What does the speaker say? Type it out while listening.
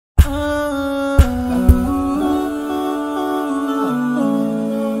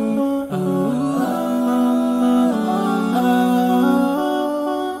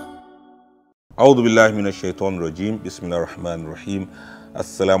A'udhu billahi minash shaitan rajim. Bismillahir Rahmanir Rahim.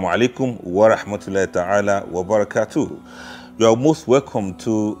 Assalamu alaikum wa rahmatullahi ta'ala wa barakatuh. You are most welcome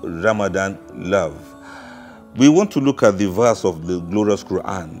to Ramadan Love. We want to look at the verse of the glorious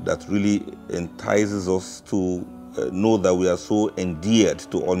Quran that really entices us to know that we are so endeared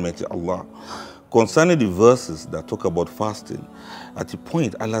to Almighty Allah. Concerning the verses that talk about fasting, at a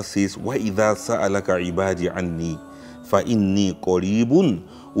point Allah says, وَإِذَا سَأَلَكَ عِبَادِي عَنِّي فَإِنِّي قَرِيبٌ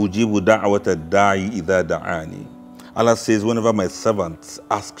أُجِيبُ دَعْوَةَ الدَّاعِ إِذَا دَعَانِي. Allah says, whenever my servants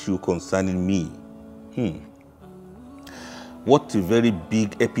ask you concerning me, what a very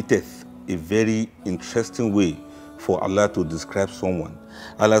big epithet, a very interesting way for Allah to describe someone.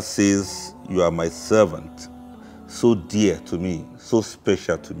 Allah says, you are my servant, so dear to me, so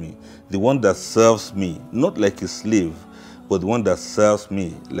special to me, the one that serves me, not like a slave, but the one that serves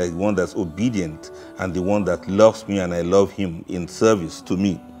me, like the one that's obedient, and the one that loves me and I love him in service to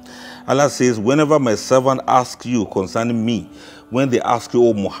me. Allah says, whenever my servant asks you concerning me, when they ask you,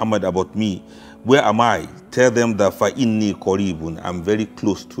 O Muhammad, about me, where am I? Tell them that فَإِنِّي قَرِيبٌ, I'm very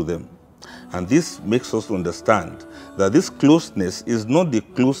close to them. And this makes us understand that this closeness is not the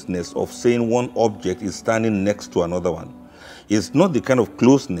closeness of saying one object is standing next to another one. It's not the kind of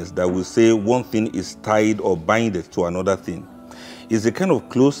closeness that will say one thing is tied or binded to another thing. It's a kind of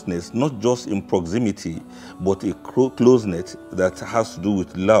closeness, not just in proximity, but a closeness that has to do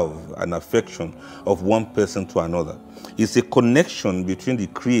with love and affection of one person to another. It's a connection between the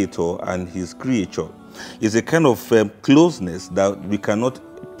Creator and His creature. It's a kind of closeness that we cannot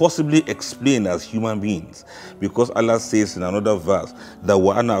possibly explain as human beings, because Allah says in another verse that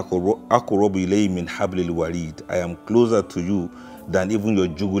وَأَنَا أَقْرَبُ إِلَيْهِ مِنْ حَبْلِ الْوَرِيدِ, I am closer to you than even your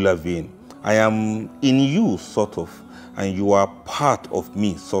jugular vein. I am in you, sort of, and you are part of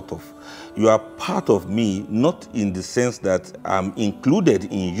me, sort of. You are part of me, not in the sense that I'm included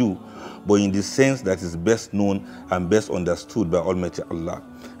in you, but in the sense that is best known and best understood by Almighty Allah.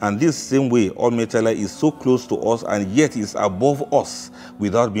 And this same way, Almighty Allah is so close to us and yet is above us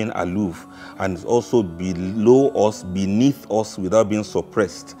without being aloof, and is also below us, beneath us without being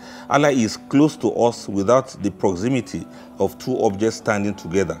suppressed. Allah is close to us without the proximity of two objects standing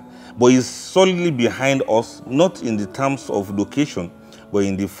together, but is solidly behind us, not in the terms of location, but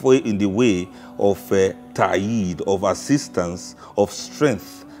in the way of ta'eed, of assistance, of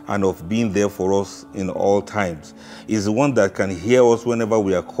strength, and of being there for us in all times. Is the one that can hear us whenever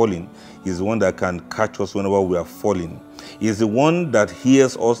we are calling. Is the one that can catch us whenever we are falling. Is the one that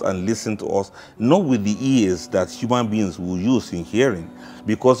hears us and listens to us, not with the ears that human beings will use in hearing,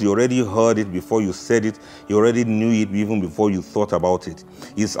 because you already heard it before you said it, you already knew it even before you thought about it.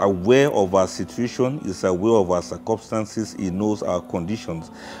 He's aware of our situation, he's aware of our circumstances, he knows our conditions,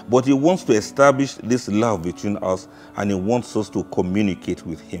 but he wants to establish this love between us, and he wants us to communicate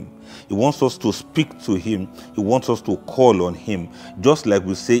with him. He wants us to speak to him. He wants us to call on him. Just like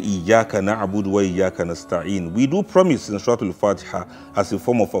we say, Iyaka na'budu wa iyaka nasta'in. We do promise in Surah Al-Fatiha as a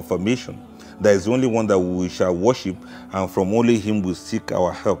form of affirmation that is the only one that we shall worship, and from only him we seek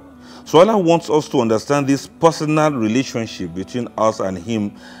our help. So Allah wants us to understand this personal relationship between us and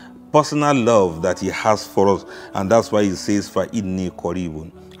him, personal love that he has for us. And that's why he says, فَإِنِّي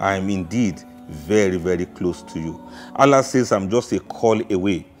قَرِيبٌ, I am indeed very, very close to you. Allah says, I'm just a call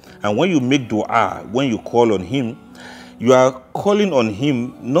away. And when you make dua, when you call on him, you are calling on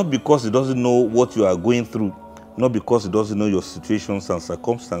him not because he doesn't know what you are going through, not because he doesn't know your situations and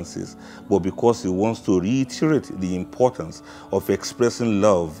circumstances, but because he wants to reiterate the importance of expressing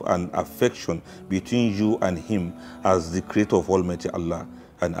love and affection between you and him as the creator of Almighty Allah.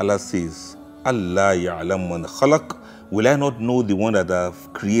 And Allah says, Allah ya'lam man khalaq, will I not know the one that I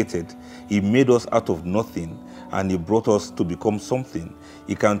have created? He made us out of nothing, and he brought us to become something.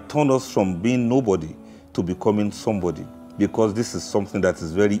 He can turn us from being nobody to becoming somebody, because this is something that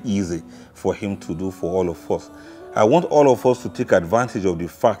is very easy for him to do for all of us. I want all of us to take advantage of the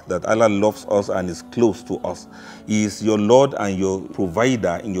fact that Allah loves us and is close to us. He is your Lord and your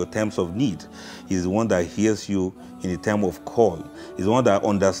provider in your times of need. He is the one that hears you in the time of call. He's the one that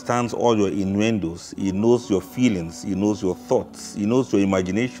understands all your innuendos. He knows your feelings. He knows your thoughts. He knows your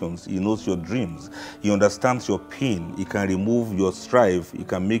imaginations. He knows your dreams. He understands your pain. He can remove your strife. He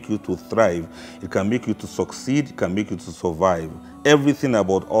can make you to thrive. He can make you to succeed. He can make you to survive. Everything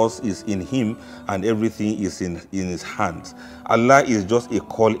about us is in him, and everything is in his hands. Allah is just a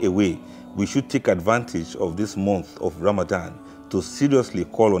call away. We should take advantage of this month of Ramadan to seriously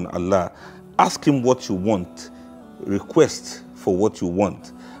call on Allah. Ask him what you want. Request for what you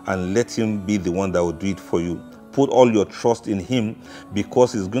want, and let him be the one that will do it for you. Put all your trust in him,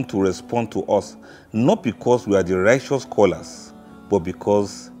 because he's going to respond to us, not because we are the righteous callers, but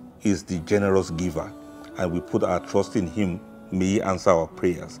because is the generous giver, and we put our trust in him. May he answer our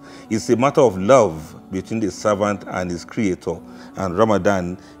prayers. It's a matter of love between the servant and his creator, and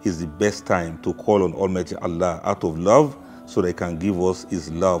Ramadan is the best time to call on Almighty Allah out of love so that he can give us his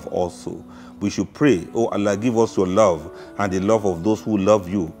love also. We should pray, oh Allah, give us your love and the love of those who love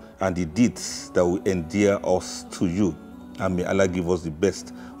you and the deeds that will endear us to you. And may Allah give us the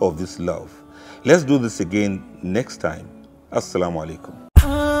best of this love. Let's do this again next time. Assalamu alaikum.